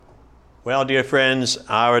Well, dear friends,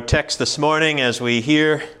 our text this morning, as we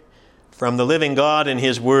hear from the living God in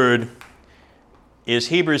His Word, is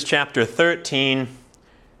Hebrews chapter 13,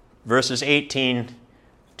 verses 18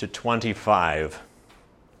 to 25.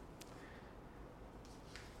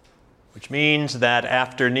 Which means that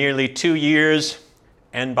after nearly 2 years,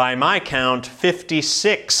 and by my count,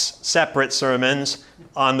 56 separate sermons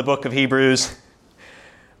on the book of Hebrews,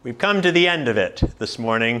 we've come to the end of it this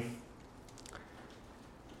morning.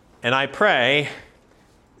 And I pray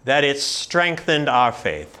that it's strengthened our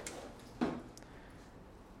faith.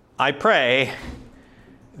 I pray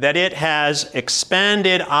that it has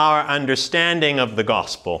expanded our understanding of the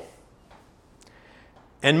gospel.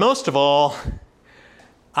 And most of all,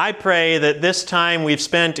 I pray that this time we've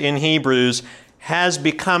spent in Hebrews has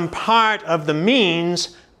become part of the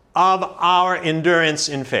means of our endurance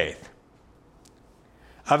in faith,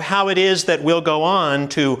 of how it is that we'll go on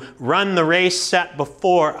to run the race set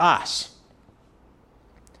before us.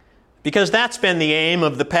 Because that's been the aim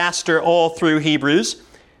of the pastor all through Hebrews,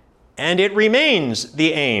 and it remains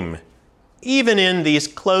the aim, even in these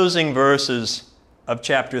closing verses of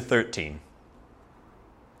chapter 13.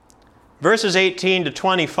 Verses 18 to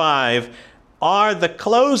 25 are the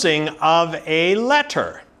closing of a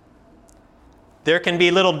letter. There can be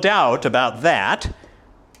little doubt about that.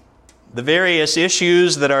 The various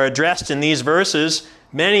issues that are addressed in these verses,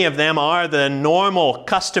 many of them are the normal,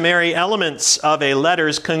 customary elements of a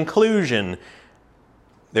letter's conclusion.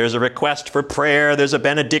 There's a request for prayer, there's a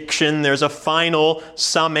benediction, there's a final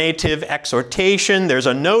summative exhortation, there's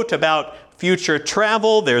a note about future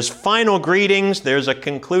travel, there's final greetings, there's a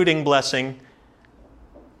concluding blessing.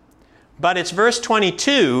 But it's verse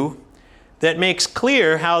 22 that makes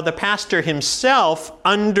clear how the pastor himself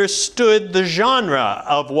understood the genre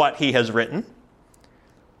of what he has written.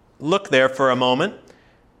 Look there for a moment.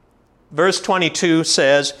 Verse 22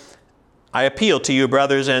 says, I appeal to you,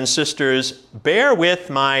 brothers and sisters, bear with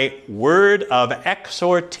my word of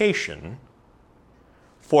exhortation,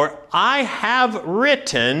 for I have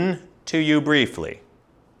written to you briefly.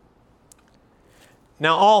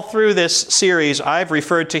 Now, all through this series, I've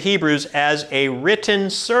referred to Hebrews as a written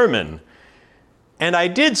sermon. And I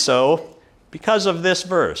did so because of this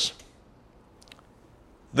verse.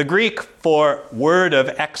 The Greek for word of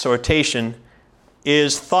exhortation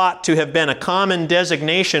is thought to have been a common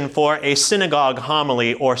designation for a synagogue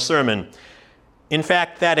homily or sermon. In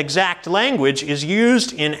fact, that exact language is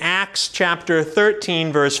used in Acts chapter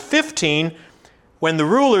 13, verse 15, when the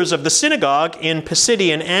rulers of the synagogue in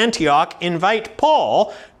Pisidian Antioch invite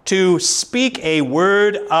Paul to speak a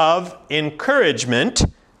word of encouragement,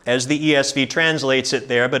 as the ESV translates it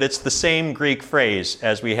there, but it's the same Greek phrase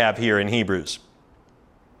as we have here in Hebrews.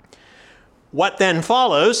 What then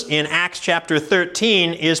follows in Acts chapter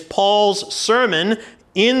 13 is Paul's sermon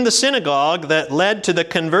in the synagogue that led to the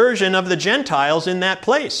conversion of the Gentiles in that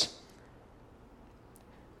place.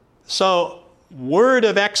 So, word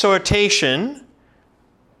of exhortation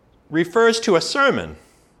refers to a sermon.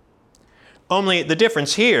 Only the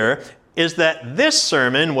difference here is that this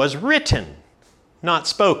sermon was written, not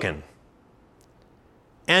spoken.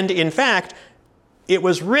 And in fact, it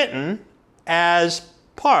was written as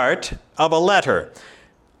part of a letter.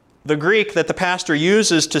 The Greek that the pastor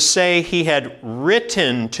uses to say he had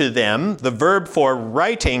written to them, the verb for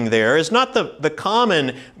writing there, is not the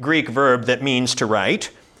common Greek verb that means to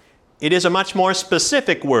write. It is a much more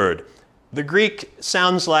specific word. The Greek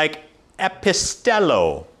sounds like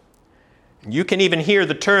epistello. You can even hear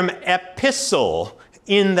the term epistle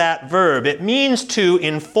in that verb. It means to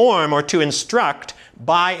inform or to instruct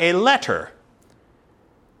by a letter.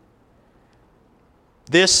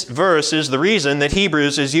 This verse is the reason that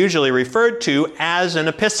Hebrews is usually referred to as an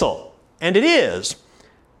epistle. And it is.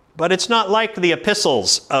 But it's not like the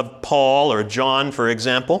epistles of Paul or John, for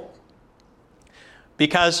example.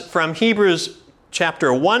 Because from Hebrews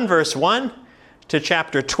chapter 1, verse 1 to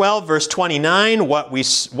chapter 12, verse 29, what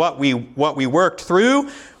we worked through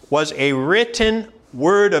was a written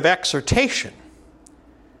word of exhortation.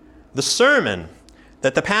 The sermon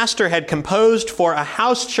that the pastor had composed for a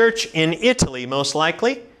house church in Italy, most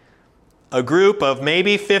likely, a group of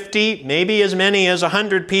maybe 50, maybe as many as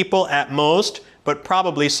 100 people at most, but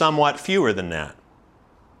probably somewhat fewer than that.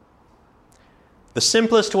 The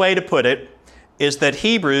simplest way to put it is that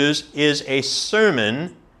Hebrews is a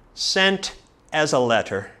sermon sent as a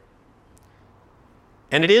letter.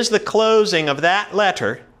 And it is the closing of that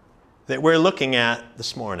letter that we're looking at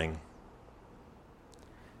this morning.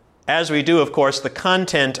 As we do, of course, the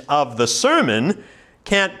content of the sermon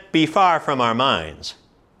can't be far from our minds.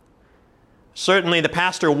 Certainly the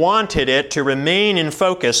pastor wanted it to remain in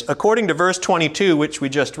focus. According to verse 22, which we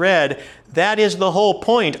just read, that is the whole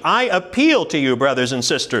point. I appeal to you, brothers and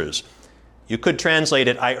sisters. You could translate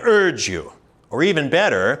it, I urge you. Or even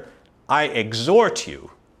better, I exhort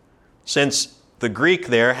you, since the Greek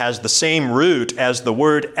there has the same root as the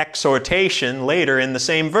word exhortation later in the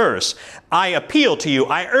same verse. I appeal to you,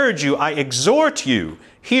 I urge you, I exhort you.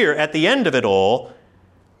 Here at the end of it all,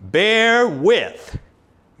 bear with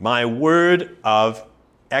my word of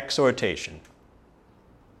exhortation.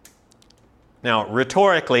 Now,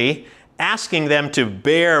 rhetorically, asking them to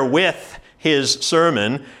bear with his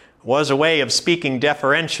sermon was a way of speaking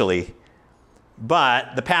deferentially.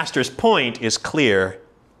 But the pastor's point is clear.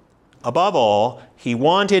 Above all, he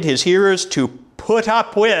wanted his hearers to put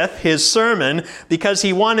up with his sermon because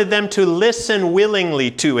he wanted them to listen willingly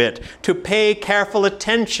to it, to pay careful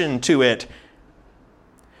attention to it.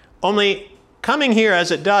 Only, coming here as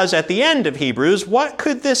it does at the end of Hebrews, what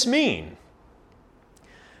could this mean?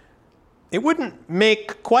 It wouldn't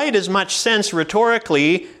make quite as much sense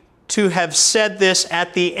rhetorically to have said this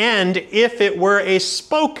at the end if it were a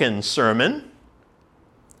spoken sermon.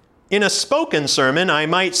 In a spoken sermon, I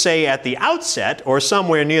might say at the outset or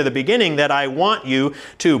somewhere near the beginning that I want you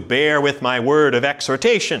to bear with my word of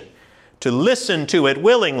exhortation, to listen to it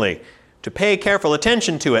willingly, to pay careful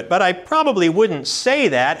attention to it. But I probably wouldn't say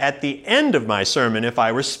that at the end of my sermon if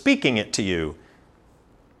I were speaking it to you.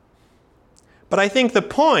 But I think the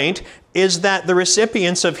point is that the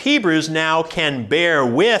recipients of Hebrews now can bear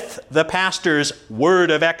with the pastor's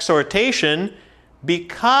word of exhortation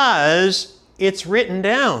because it's written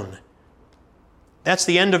down. That's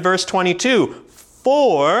the end of verse 22.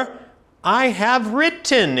 For I have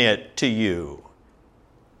written it to you.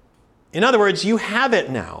 In other words, you have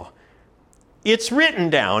it now. It's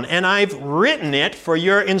written down, and I've written it for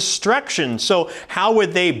your instruction. So how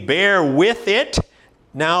would they bear with it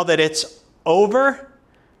now that it's over?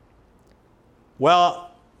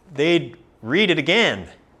 Well, they'd read it again,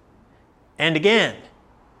 and again,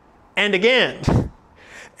 and again.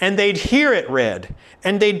 And they'd hear it read,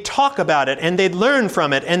 and they'd talk about it, and they'd learn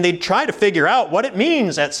from it, and they'd try to figure out what it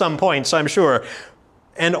means at some points, I'm sure.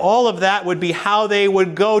 And all of that would be how they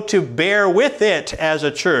would go to bear with it as a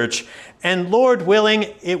church. And Lord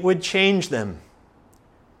willing, it would change them.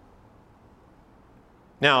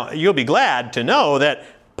 Now, you'll be glad to know that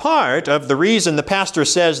part of the reason the pastor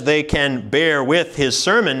says they can bear with his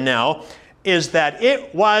sermon now is that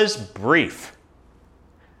it was brief.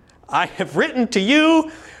 I have written to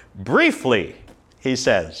you briefly, he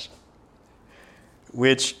says,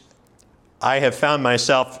 which I have found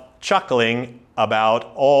myself chuckling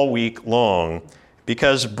about all week long,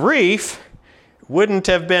 because brief wouldn't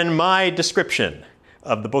have been my description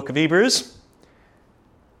of the book of Hebrews,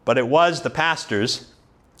 but it was the pastor's,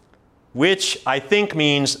 which I think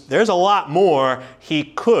means there's a lot more he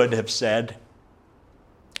could have said.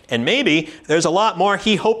 And maybe there's a lot more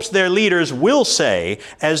he hopes their leaders will say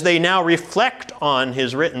as they now reflect on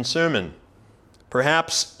his written sermon.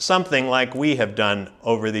 Perhaps something like we have done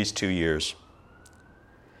over these 2 years.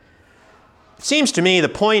 It seems to me the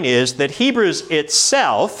point is that Hebrews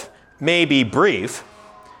itself may be brief.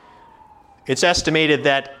 It's estimated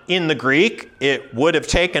that in the Greek it would have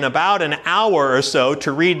taken about an hour or so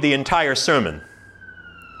to read the entire sermon.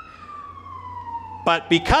 But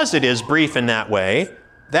because it is brief in that way,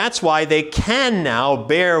 that's why they can now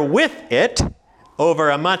bear with it over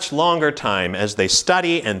a much longer time as they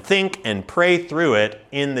study and think and pray through it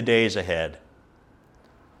in the days ahead.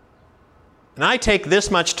 And I take this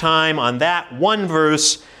much time on that one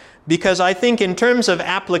verse because I think in terms of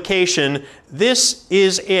application, this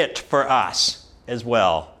is it for us as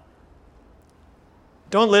well.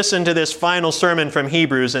 Don't listen to this final sermon from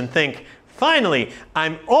Hebrews and think, finally,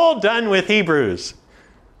 I'm all done with Hebrews.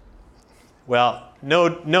 Well,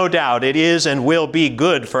 no doubt it is and will be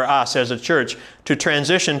good for us as a church to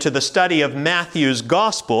transition to the study of Matthew's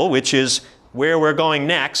Gospel, which is where we're going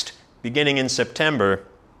next, beginning in September.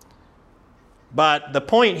 But the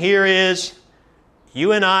point here is,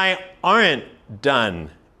 you and I aren't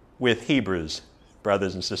done with Hebrews,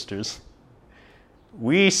 brothers and sisters.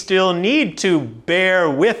 We still need to bear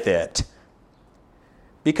with it,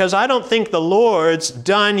 because I don't think the Lord's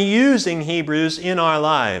done using Hebrews in our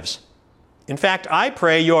lives. In fact, I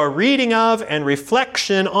pray your reading of and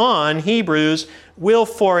reflection on Hebrews will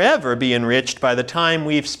forever be enriched by the time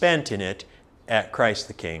we've spent in it at Christ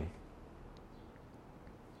the King.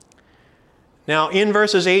 Now, in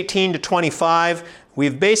verses 18 to 25,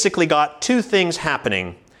 we've basically got two things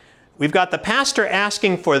happening. We've got the pastor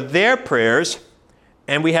asking for their prayers,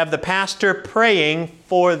 and we have the pastor praying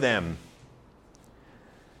for them.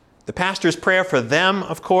 The pastor's prayer for them,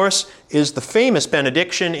 of course, is the famous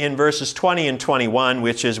benediction in verses 20 and 21,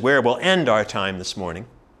 which is where we'll end our time this morning.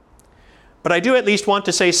 But I do at least want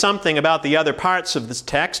to say something about the other parts of this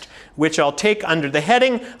text, which I'll take under the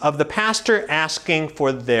heading of the pastor asking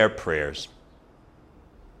for their prayers.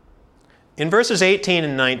 In verses 18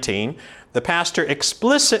 and 19, the pastor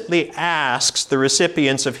explicitly asks the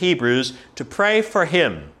recipients of Hebrews to pray for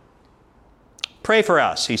him. Pray for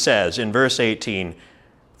us, he says in verse 18,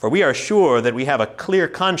 for we are sure that we have a clear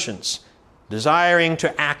conscience, desiring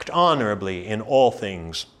to act honorably in all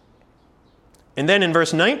things. And then in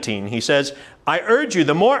verse 19, he says, I urge you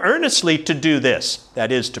the more earnestly to do this,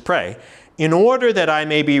 that is, to pray, in order that I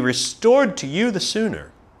may be restored to you the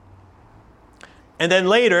sooner. And then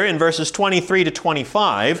later, in verses 23 to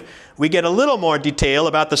 25, we get a little more detail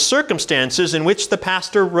about the circumstances in which the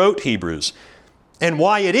pastor wrote Hebrews, and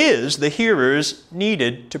why it is the hearers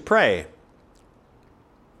needed to pray.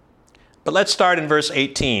 But let's start in verse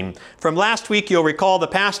 18. From last week, you'll recall the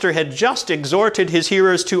pastor had just exhorted his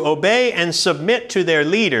hearers to obey and submit to their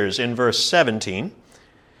leaders in verse 17.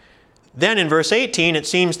 Then in verse 18, it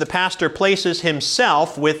seems the pastor places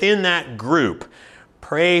himself within that group.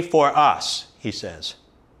 Pray for us, he says.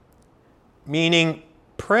 Meaning,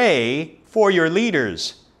 pray for your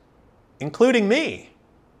leaders, including me.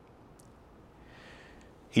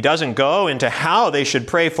 He doesn't go into how they should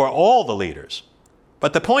pray for all the leaders.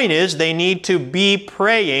 But the point is, they need to be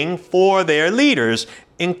praying for their leaders,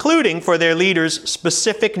 including for their leaders'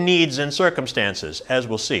 specific needs and circumstances, as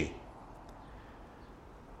we'll see.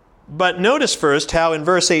 But notice first how in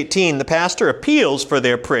verse 18 the pastor appeals for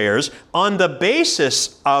their prayers on the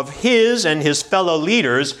basis of his and his fellow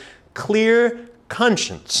leaders' clear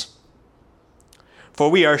conscience. For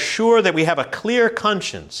we are sure that we have a clear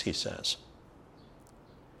conscience, he says.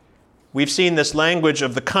 We've seen this language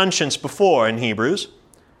of the conscience before in Hebrews.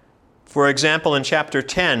 For example, in chapter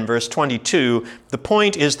 10, verse 22, the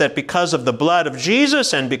point is that because of the blood of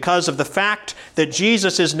Jesus and because of the fact that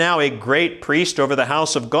Jesus is now a great priest over the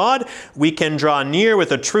house of God, we can draw near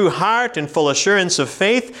with a true heart and full assurance of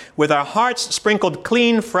faith, with our hearts sprinkled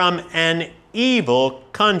clean from an evil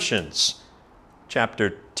conscience.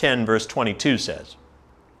 Chapter 10, verse 22 says.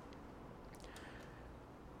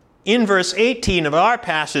 In verse 18 of our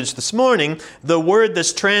passage this morning, the word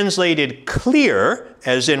that's translated clear,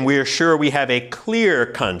 as in we're sure we have a clear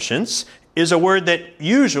conscience, is a word that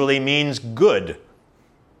usually means good.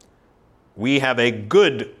 We have a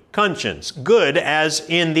good conscience. Good as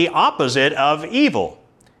in the opposite of evil.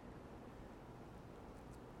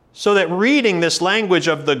 So that reading this language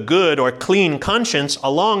of the good or clean conscience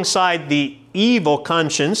alongside the evil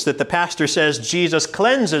conscience that the pastor says Jesus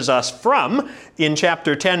cleanses us from in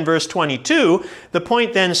chapter 10, verse 22, the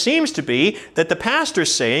point then seems to be that the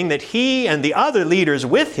pastor's saying that he and the other leaders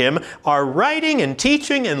with him are writing and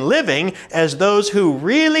teaching and living as those who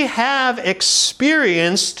really have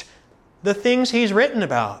experienced the things he's written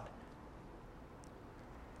about.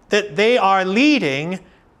 That they are leading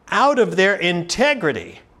out of their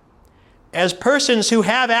integrity as persons who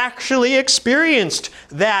have actually experienced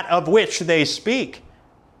that of which they speak.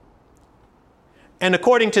 And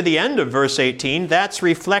according to the end of verse 18, that's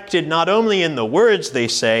reflected not only in the words they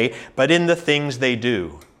say, but in the things they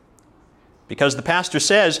do. Because the pastor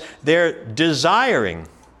says they're desiring,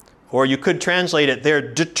 or you could translate it,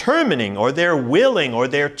 they're determining, or they're willing, or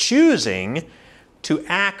they're choosing to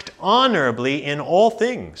act honorably in all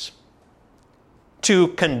things. To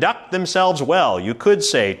conduct themselves well, you could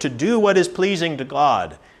say, to do what is pleasing to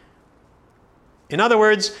God. In other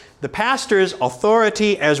words, the pastor's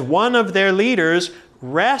authority as one of their leaders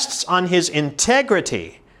rests on his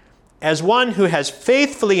integrity as one who has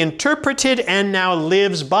faithfully interpreted and now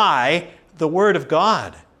lives by the Word of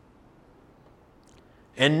God.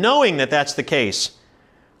 And knowing that that's the case,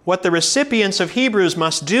 what the recipients of Hebrews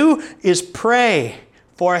must do is pray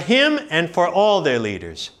for him and for all their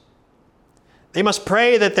leaders. They must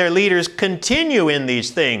pray that their leaders continue in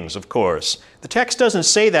these things, of course. The text doesn't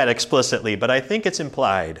say that explicitly, but I think it's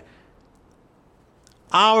implied.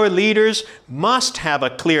 Our leaders must have a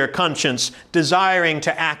clear conscience, desiring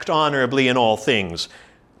to act honorably in all things.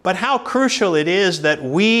 But how crucial it is that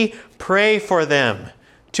we pray for them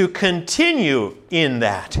to continue in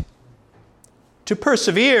that, to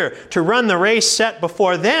persevere, to run the race set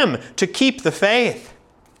before them, to keep the faith.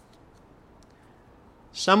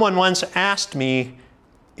 Someone once asked me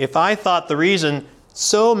if I thought the reason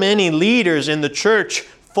so many leaders in the church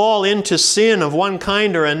fall into sin of one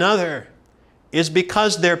kind or another is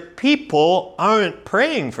because their people aren't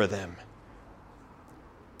praying for them.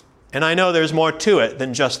 And I know there's more to it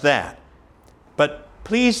than just that. But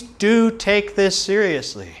please do take this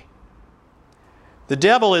seriously. The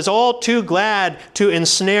devil is all too glad to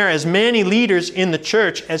ensnare as many leaders in the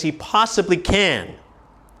church as he possibly can.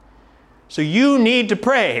 So you need to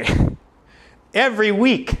pray every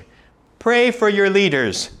week. Pray for your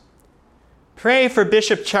leaders. Pray for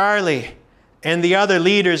Bishop Charlie and the other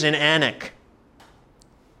leaders in Anak.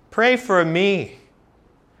 Pray for me.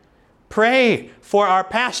 Pray for our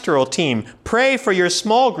pastoral team. Pray for your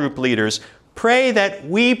small group leaders. Pray that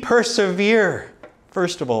we persevere,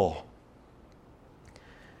 first of all.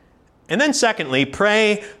 And then secondly,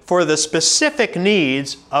 pray for the specific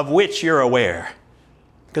needs of which you're aware.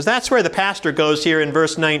 Because that's where the pastor goes here in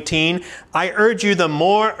verse 19. I urge you the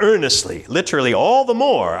more earnestly, literally all the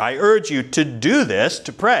more, I urge you to do this,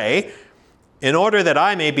 to pray, in order that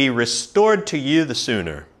I may be restored to you the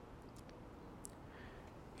sooner.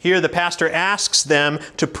 Here the pastor asks them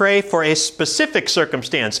to pray for a specific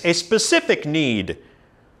circumstance, a specific need,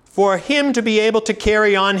 for him to be able to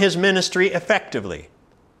carry on his ministry effectively.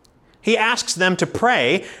 He asks them to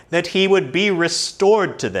pray that he would be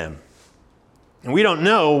restored to them. And we don't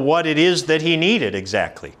know what it is that he needed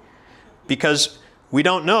exactly, because we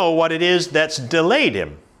don't know what it is that's delayed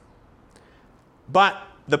him. But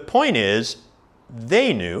the point is,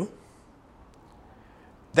 they knew.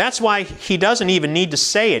 That's why he doesn't even need to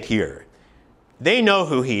say it here. They know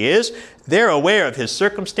who he is. They're aware of his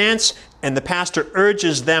circumstance, and the pastor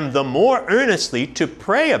urges them the more earnestly to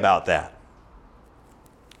pray about that.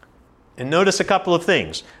 And notice a couple of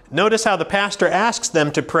things. Notice how the pastor asks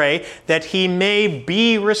them to pray that he may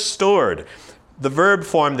be restored. The verb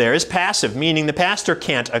form there is passive, meaning the pastor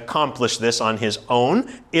can't accomplish this on his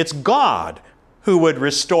own. It's God who would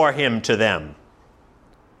restore him to them.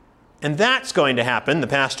 And that's going to happen, the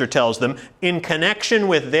pastor tells them, in connection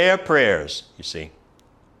with their prayers, you see.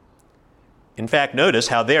 In fact, notice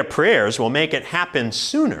how their prayers will make it happen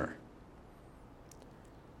sooner.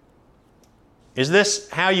 Is this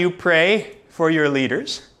how you pray for your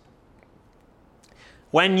leaders?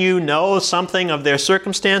 When you know something of their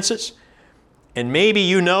circumstances, and maybe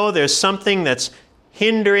you know there's something that's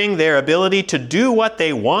hindering their ability to do what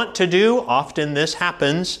they want to do, often this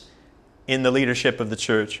happens in the leadership of the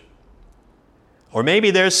church. Or maybe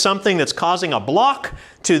there's something that's causing a block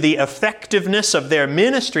to the effectiveness of their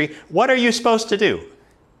ministry. What are you supposed to do?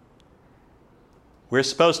 We're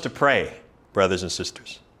supposed to pray, brothers and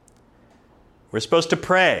sisters. We're supposed to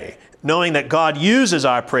pray, knowing that God uses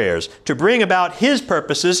our prayers to bring about His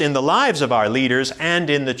purposes in the lives of our leaders and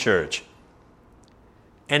in the church.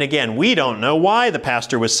 And again, we don't know why the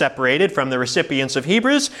pastor was separated from the recipients of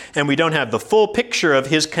Hebrews, and we don't have the full picture of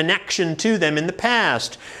his connection to them in the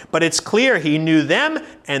past. But it's clear he knew them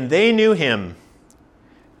and they knew him.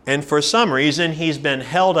 And for some reason, he's been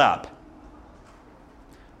held up.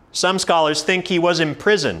 Some scholars think he was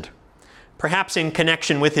imprisoned, perhaps in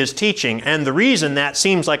connection with his teaching. And the reason that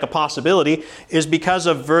seems like a possibility is because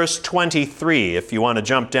of verse 23, if you want to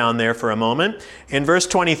jump down there for a moment. In verse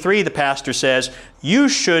 23, the pastor says, "You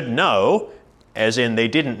should know," as in they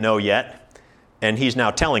didn't know yet, and he's now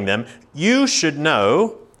telling them, "You should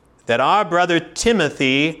know that our brother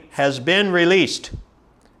Timothy has been released,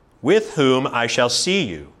 with whom I shall see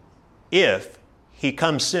you, if he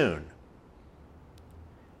comes soon."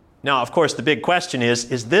 Now, of course, the big question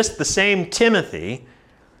is this the same Timothy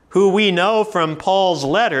who we know from Paul's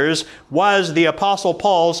letters was the Apostle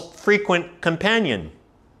Paul's frequent companion?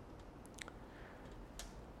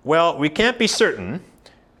 Well, we can't be certain,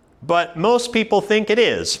 but most people think it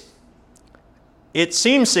is. It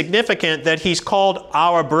seems significant that he's called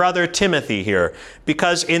our brother Timothy here,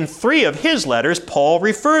 because in 3 of his letters, Paul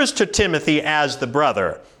refers to Timothy as the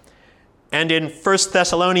brother. And in 1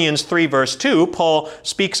 Thessalonians 3, verse 2, Paul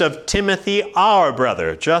speaks of Timothy, our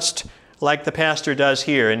brother, just like the pastor does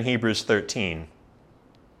here in Hebrews 13.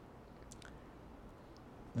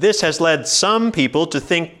 This has led some people to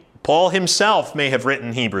think Paul himself may have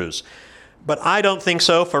written Hebrews, but I don't think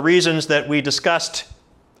so for reasons that we discussed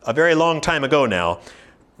a very long time ago now.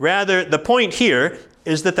 Rather, the point here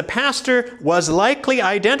is that the pastor was likely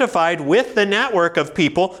identified with the network of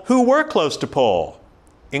people who were close to Paul,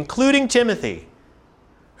 including Timothy,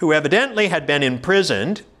 who evidently had been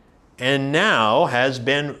imprisoned and now has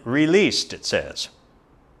been released, it says.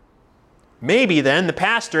 Maybe then the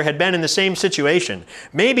pastor had been in the same situation.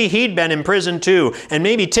 Maybe he'd been imprisoned too, and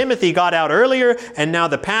maybe Timothy got out earlier and now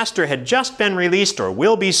the pastor had just been released or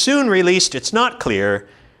will be soon released. It's not clear.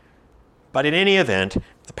 But in any event,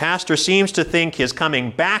 the pastor seems to think his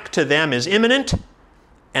coming back to them is imminent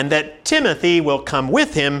and that Timothy will come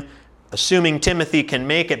with him, assuming Timothy can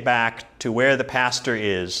make it back to where the pastor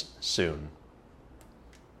is soon.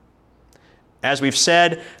 As we've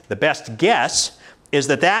said, the best guess is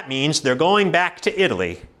that that means they're going back to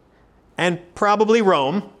Italy, and probably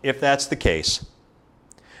Rome, if that's the case.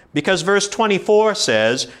 Because verse 24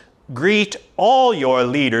 says, "Greet all your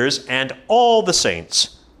leaders and all the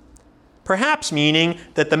saints." Perhaps meaning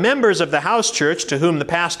that the members of the house church to whom the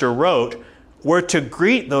pastor wrote were to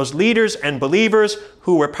greet those leaders and believers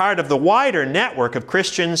who were part of the wider network of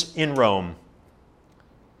Christians in Rome.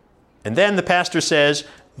 And then the pastor says,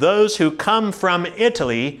 "Those who come from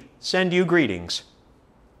Italy send you greetings."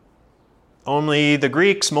 Only the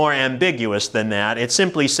Greek's more ambiguous than that. It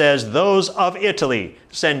simply says, "Those of Italy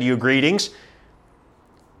send you greetings."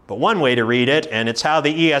 But one way to read it, and it's how the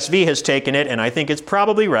ESV has taken it, and I think it's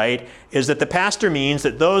probably right, is that the pastor means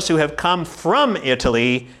that those who have come from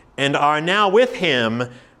Italy and are now with him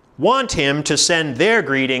want him to send their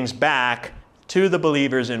greetings back to the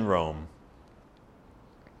believers in Rome.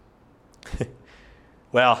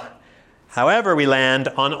 Well, however we land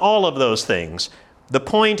on all of those things, the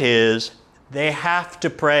point is they have to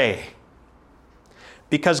pray.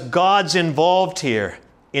 Because God's involved here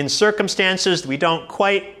in circumstances we don't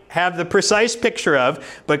quite have the precise picture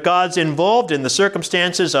of, but God's involved in the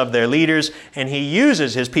circumstances of their leaders, and he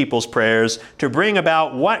uses his people's prayers to bring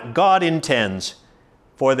about what God intends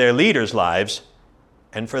for their leaders' lives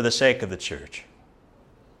and for the sake of the church.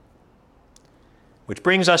 Which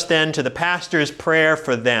brings us then to the pastor's prayer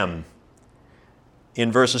for them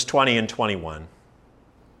in verses 20 and 21.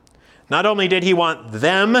 Not only did he want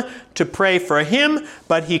them to pray for him,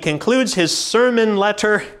 but he concludes his sermon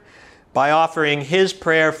letter by offering his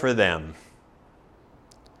prayer for them.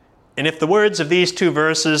 And if the words of these two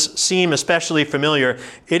verses seem especially familiar,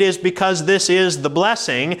 it is because this is the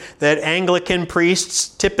blessing that Anglican priests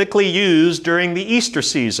typically use during the Easter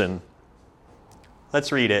season.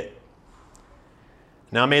 Let's read it.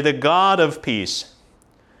 "Now may the God of peace,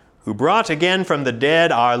 who brought again from the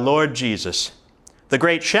dead our Lord Jesus, the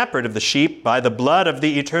great shepherd of the sheep by the blood of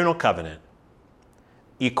the eternal covenant,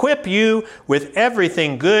 equip you with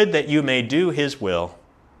everything good that you may do his will,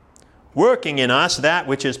 working in us that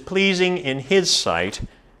which is pleasing in his sight,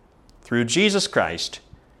 through Jesus Christ,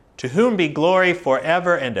 to whom be glory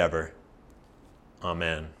forever and ever.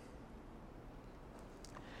 Amen."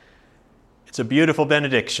 It's a beautiful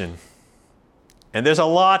benediction, and there's a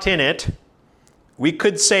lot in it. We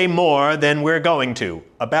could say more than we're going to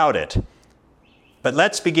about it. But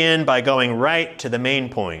let's begin by going right to the main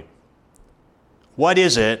point. What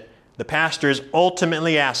is it the pastor's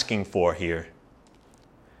ultimately asking for here?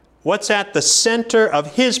 What's at the center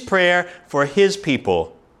of his prayer for his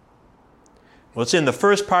people? Well, it's in the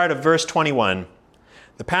first part of verse 21.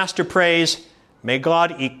 The pastor prays, "May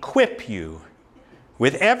God equip you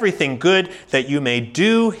with everything good that you may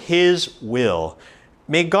do his will."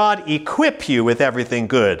 May God equip you with everything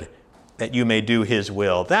good that you may do his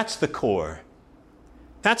will. That's the core.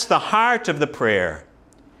 That's the heart of the prayer.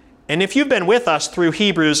 And if you've been with us through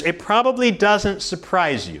Hebrews, it probably doesn't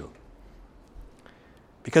surprise you.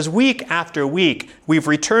 Because week after week, we've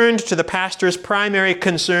returned to the pastor's primary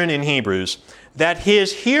concern in Hebrews, that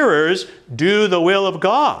his hearers do the will of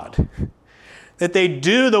God. That they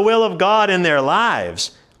do the will of God in their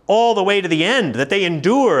lives all the way to the end, that they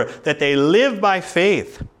endure, that they live by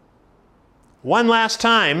faith. One last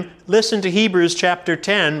time, listen to Hebrews chapter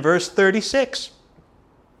 10, verse 36.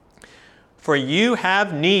 "For you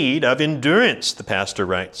have need of endurance," the pastor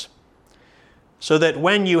writes, "so that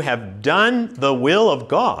when you have done the will of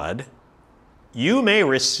God, you may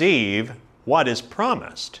receive what is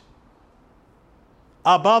promised."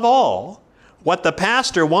 Above all, what the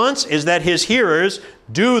pastor wants is that his hearers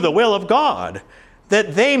do the will of God,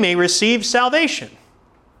 that they may receive salvation.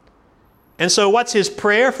 And so what's his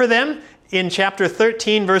prayer for them? In chapter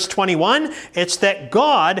 13, verse 21, it's that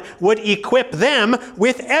God would equip them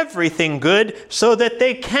with everything good so that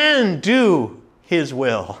they can do his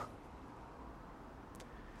will.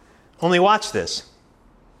 Only watch this.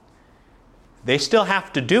 They still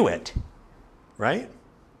have to do it, right?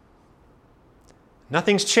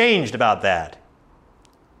 Nothing's changed about that.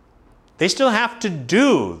 They still have to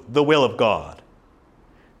do the will of God.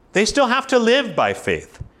 They still have to live by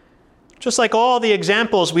faith. Just like all the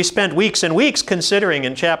examples we spent weeks and weeks considering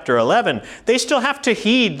in chapter 11, they still have to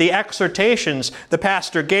heed the exhortations the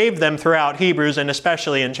pastor gave them throughout Hebrews and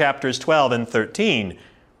especially in chapters 12 and 13.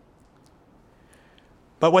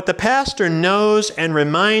 But what the pastor knows and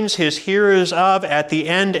reminds his hearers of at the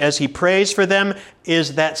end as he prays for them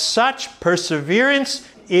is that such perseverance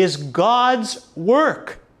is God's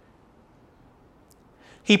work.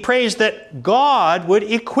 He prays that God would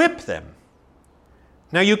equip them.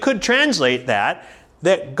 Now you could translate that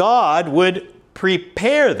God would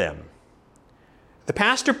prepare them. the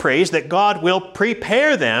pastor prays that God will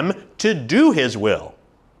prepare them to do his will.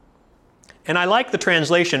 And I like the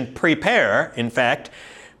translation prepare, in fact,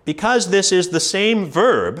 because this is the same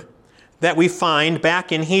verb that we find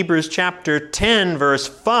back in Hebrews chapter 10, verse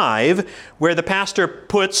 5, where the pastor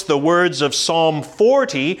puts the words of Psalm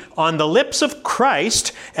 40 on the lips of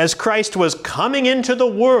Christ as Christ was coming into the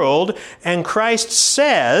world. And Christ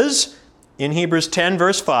says in Hebrews 10,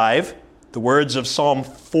 verse 5, the words of Psalm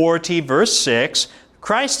 40, verse 6,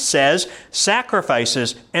 Christ says,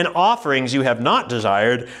 "Sacrifices and offerings you have not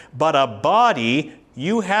desired, but a body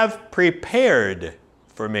you have prepared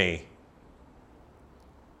for me."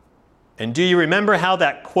 And do you remember how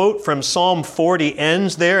that quote from Psalm 40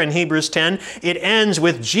 ends there in Hebrews 10? It ends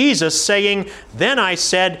with Jesus saying, "Then I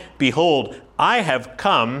said, behold, I have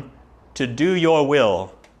come to do your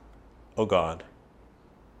will, O God."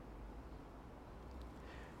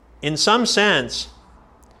 In some sense,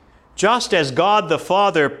 just as God the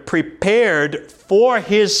Father prepared for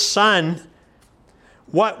his Son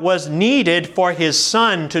what was needed for his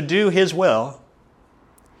Son to do his will,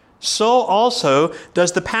 so also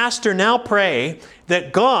does the pastor now pray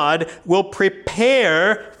that God will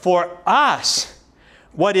prepare for us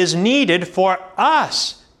what is needed for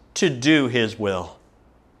us to do his will.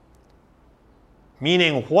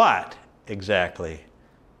 Meaning what exactly?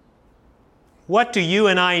 What do you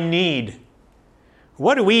and I need?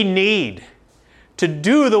 What do we need to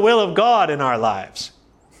do the will of God in our lives?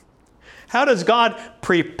 How does God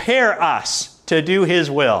prepare us to do his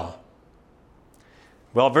will?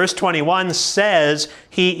 Well, verse 21 says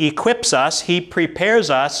he equips us, he prepares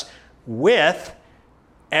us with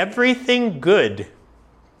everything good.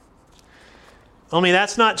 Only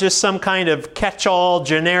that's not just some kind of catch-all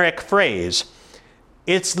generic phrase.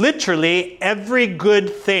 It's literally every good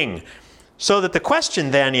thing. So that the question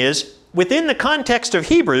then is, within the context of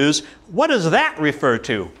Hebrews, what does that refer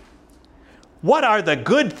to? What are the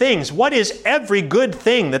good things? What is every good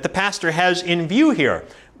thing that the pastor has in view here?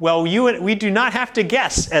 Well, we do not have to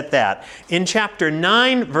guess at that. In chapter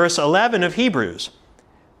 9, verse 11 of Hebrews,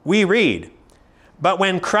 we read, "But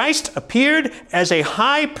when Christ appeared as a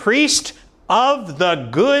high priest of the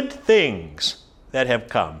good things that have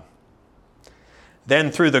come,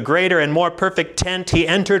 then through the greater and more perfect tent he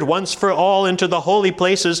entered once for all into the holy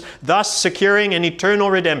places, thus securing an eternal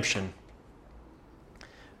redemption."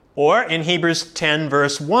 Or in Hebrews 10,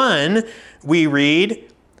 verse 1, we read,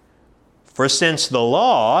 "For since the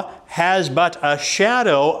law has but a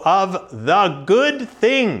shadow of the good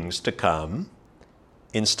things to come,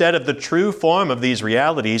 instead of the true form of these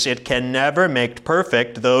realities, it can never make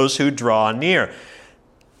perfect those who draw near."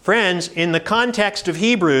 Friends, in the context of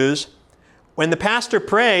Hebrews, when the pastor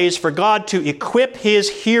prays for God to equip his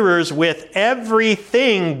hearers with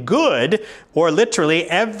everything good, or literally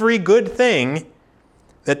every good thing,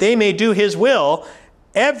 that they may do his will,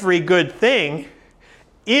 every good thing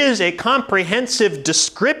is a comprehensive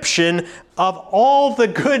description of all the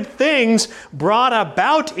good things brought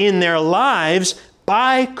about in their lives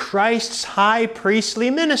by Christ's high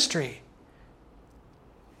priestly ministry.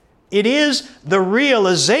 It is the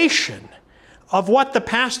realization of what the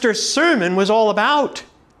pastor's sermon was all about.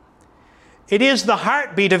 It is the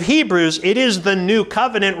heartbeat of Hebrews. It is the new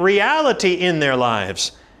covenant reality in their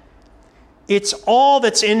lives. It's all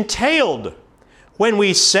that's entailed when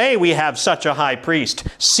we say we have such a high priest,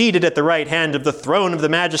 seated at the right hand of the throne of the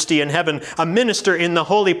majesty in heaven, a minister in the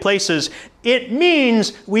holy places. It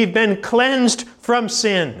means we've been cleansed from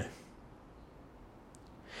sin.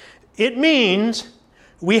 It means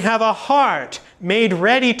we have a heart made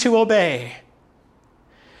ready to obey.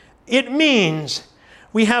 It means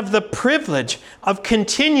we have the privilege of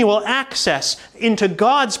continual access into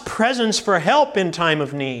God's presence for help in time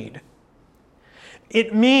of need.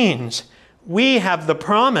 It means we have the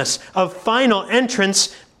promise of final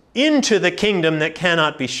entrance into the kingdom that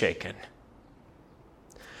cannot be shaken.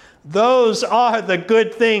 Those are the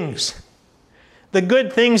good things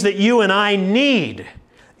that you and I need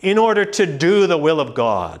in order to do the will of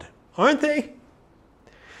God, aren't they?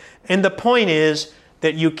 And the point is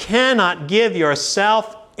that you cannot give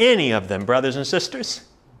yourself any of them, brothers and sisters.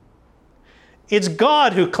 It's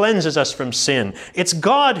God who cleanses us from sin. It's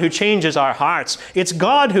God who changes our hearts. It's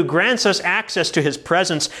God who grants us access to his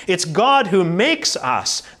presence. It's God who makes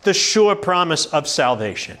us the sure promise of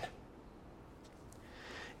salvation.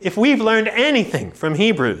 If we've learned anything from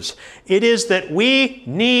Hebrews, it is that we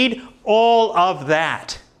need all of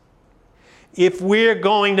that if we're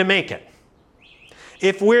going to make it,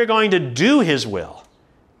 if we're going to do his will,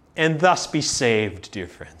 and thus be saved, dear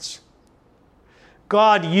friends.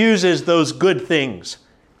 God uses those good things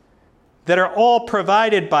that are all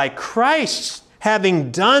provided by Christ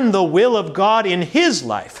having done the will of God in his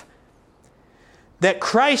life, that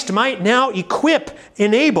Christ might now equip,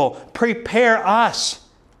 enable, prepare us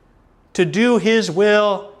to do his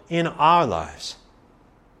will in our lives.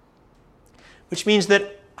 Which means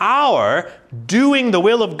that our doing the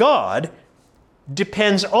will of God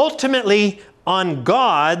depends ultimately on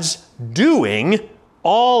God's doing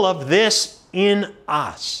all of this in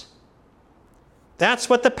us. That's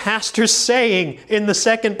what the pastor's saying in the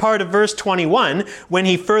second part of verse 21 when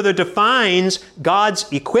he further defines God's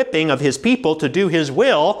equipping of his people to do his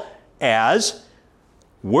will as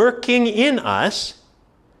working in us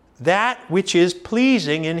that which is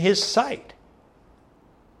pleasing in his sight.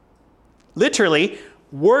 Literally,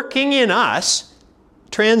 working in us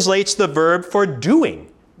translates the verb for doing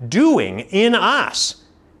in us.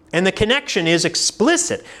 And the connection is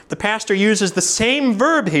explicit. The pastor uses the same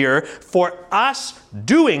verb here for us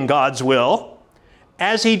doing God's will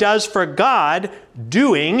as he does for God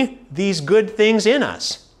doing these good things in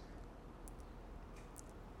us.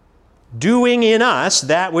 Doing in us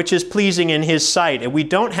that which is pleasing in his sight. And we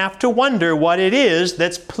don't have to wonder what it is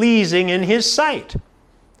that's pleasing in his sight.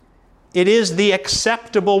 It is the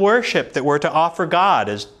acceptable worship that we're to offer God,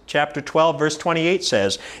 as chapter 12, verse 28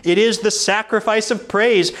 says. It is the sacrifice of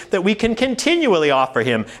praise that we can continually offer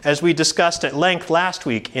him, as we discussed at length last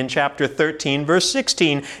week in chapter 13, verse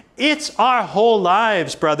 16. It's our whole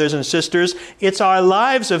lives, brothers and sisters. It's our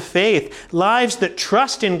lives of faith, lives that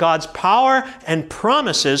trust in God's power and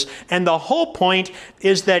promises. And the whole point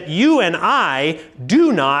is that you and I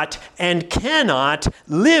do not and cannot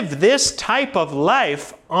live this type of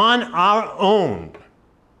life on our own.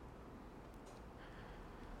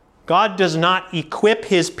 God does not equip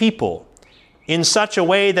his people in such a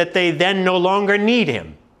way that they then no longer need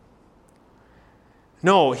him.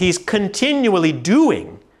 No, he's continually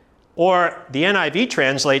doing, or the NIV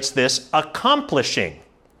translates this, accomplishing.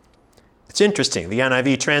 It's interesting. The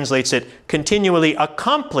NIV translates it continually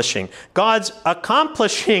accomplishing. God's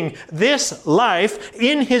accomplishing this life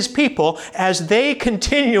in his people as they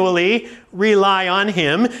continually rely on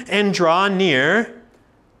him and draw near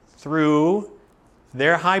through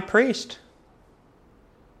their high priest.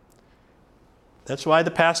 That's why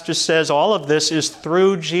the pastor says all of this is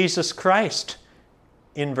through Jesus Christ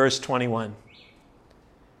in verse 21.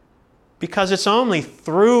 Because it's only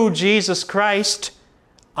through Jesus Christ,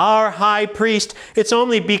 our high priest, it's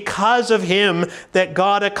only because of him that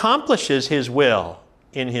God accomplishes his will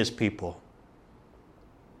in his people.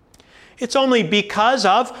 It's only because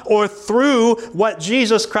of or through what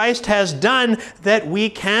Jesus Christ has done that we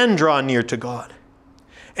can draw near to God.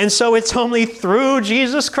 And so it's only through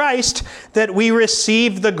Jesus Christ that we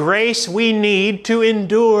receive the grace we need to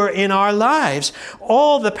endure in our lives.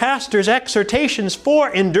 All the pastor's exhortations for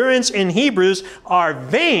endurance in Hebrews are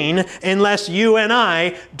vain unless you and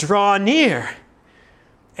I draw near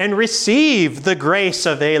and receive the grace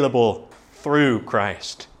available through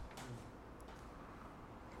Christ.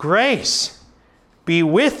 Grace be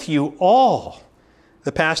with you all,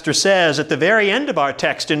 the pastor says at the very end of our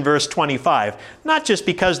text in verse 25, not just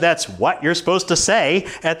because that's what you're supposed to say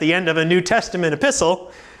at the end of a New Testament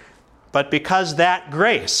epistle, but because that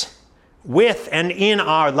grace with and in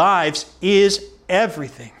our lives is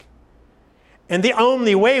everything. And the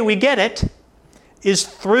only way we get it is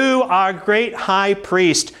through our great high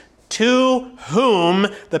priest, to whom,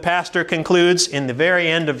 the pastor concludes in the very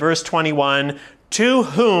end of verse 21, to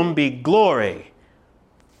whom be glory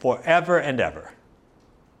forever and ever.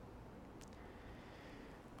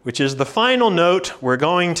 Which is the final note we're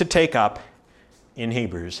going to take up in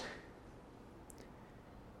Hebrews.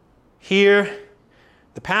 Here,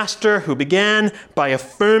 the pastor who began by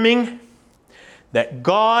affirming that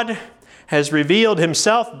God has revealed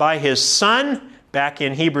himself by his Son, back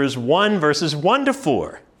in Hebrews 1, verses 1 to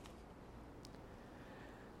 4,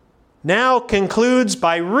 now concludes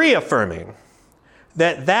by reaffirming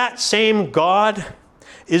that that same God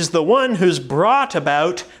is the one who's brought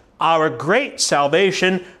about our great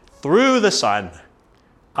salvation through the Son,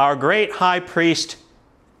 our great high priest,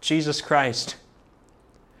 Jesus Christ.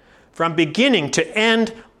 From beginning to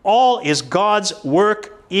end, all is God's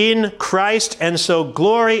work in Christ, and so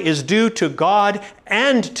glory is due to God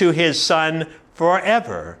and to his Son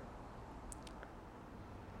forever.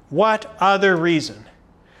 What other reason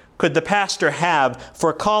could the pastor have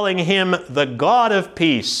for calling him the God of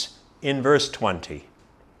peace in verse 20?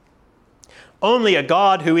 Only a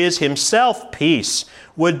God who is himself peace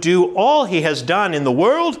would do all he has done in the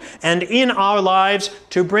world and in our lives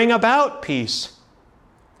to bring about peace.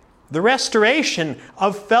 The restoration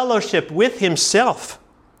of fellowship with himself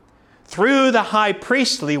through the high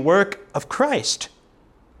priestly work of Christ.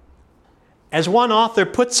 As one author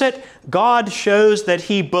puts it, God shows that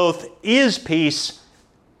he both is peace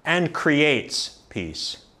and creates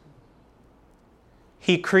peace.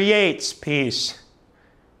 He creates peace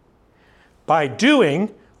by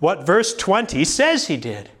doing what verse 20 says he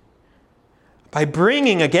did, by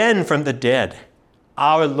bringing again from the dead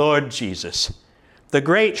our Lord Jesus, the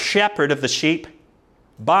great shepherd of the sheep,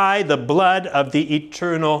 by the blood of the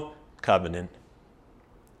eternal covenant.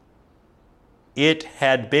 It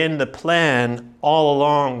had been the plan all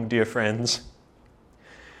along, dear friends.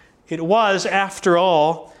 It was, after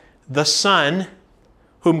all, the Son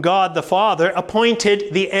whom God the Father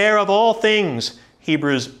appointed the heir of all things,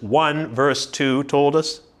 Hebrews 1 verse 2 told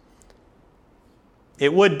us.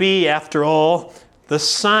 It would be, after all, the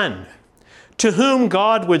Son to whom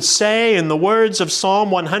God would say in the words of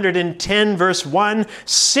Psalm 110 verse 1,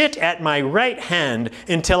 "Sit at my right hand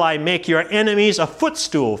until I make your enemies a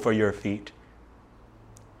footstool for your feet."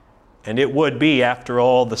 And it would be, after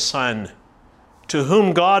all, the Son to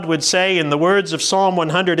whom God would say in the words of Psalm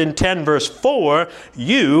 110 verse 4,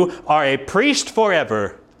 "You are a priest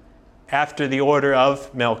forever after the order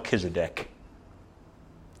of Melchizedek."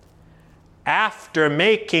 After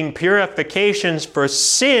making purifications for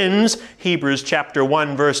sins, Hebrews chapter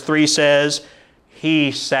 1 verse 3 says,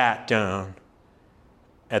 he sat down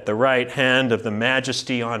at the right hand of the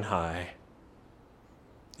Majesty on high.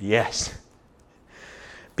 Yes,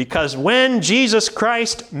 because when Jesus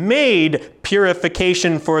Christ made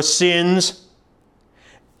purification for sins,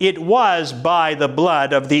 it was by the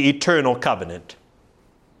blood of the eternal covenant,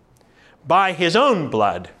 by his own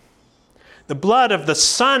blood, the blood of the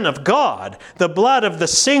Son of God, the blood of the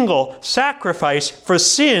single sacrifice for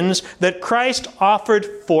sins that Christ offered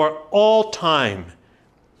for all time,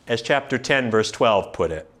 as chapter 10, verse 12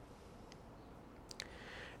 put it.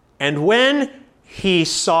 And when he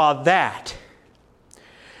saw that,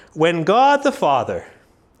 when God the Father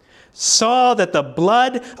saw that the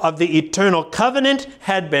blood of the eternal covenant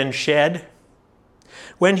had been shed,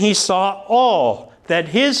 when he saw all that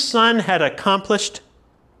his Son had accomplished,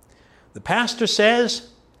 the pastor says,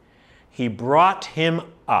 he brought him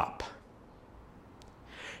up.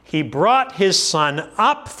 He brought his Son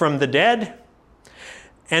up from the dead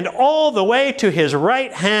and all the way to his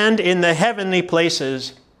right hand in the heavenly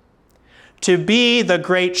places to be the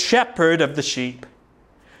great shepherd of the sheep,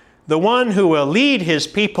 the one who will lead his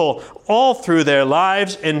people all through their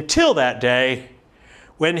lives until that day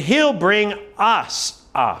when he'll bring us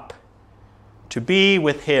up to be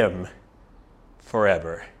with him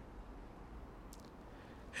forever.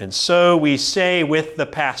 And so we say with the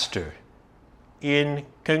pastor in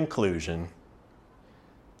conclusion,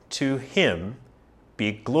 to him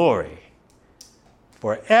be glory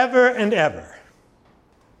forever and ever.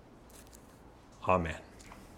 Amen.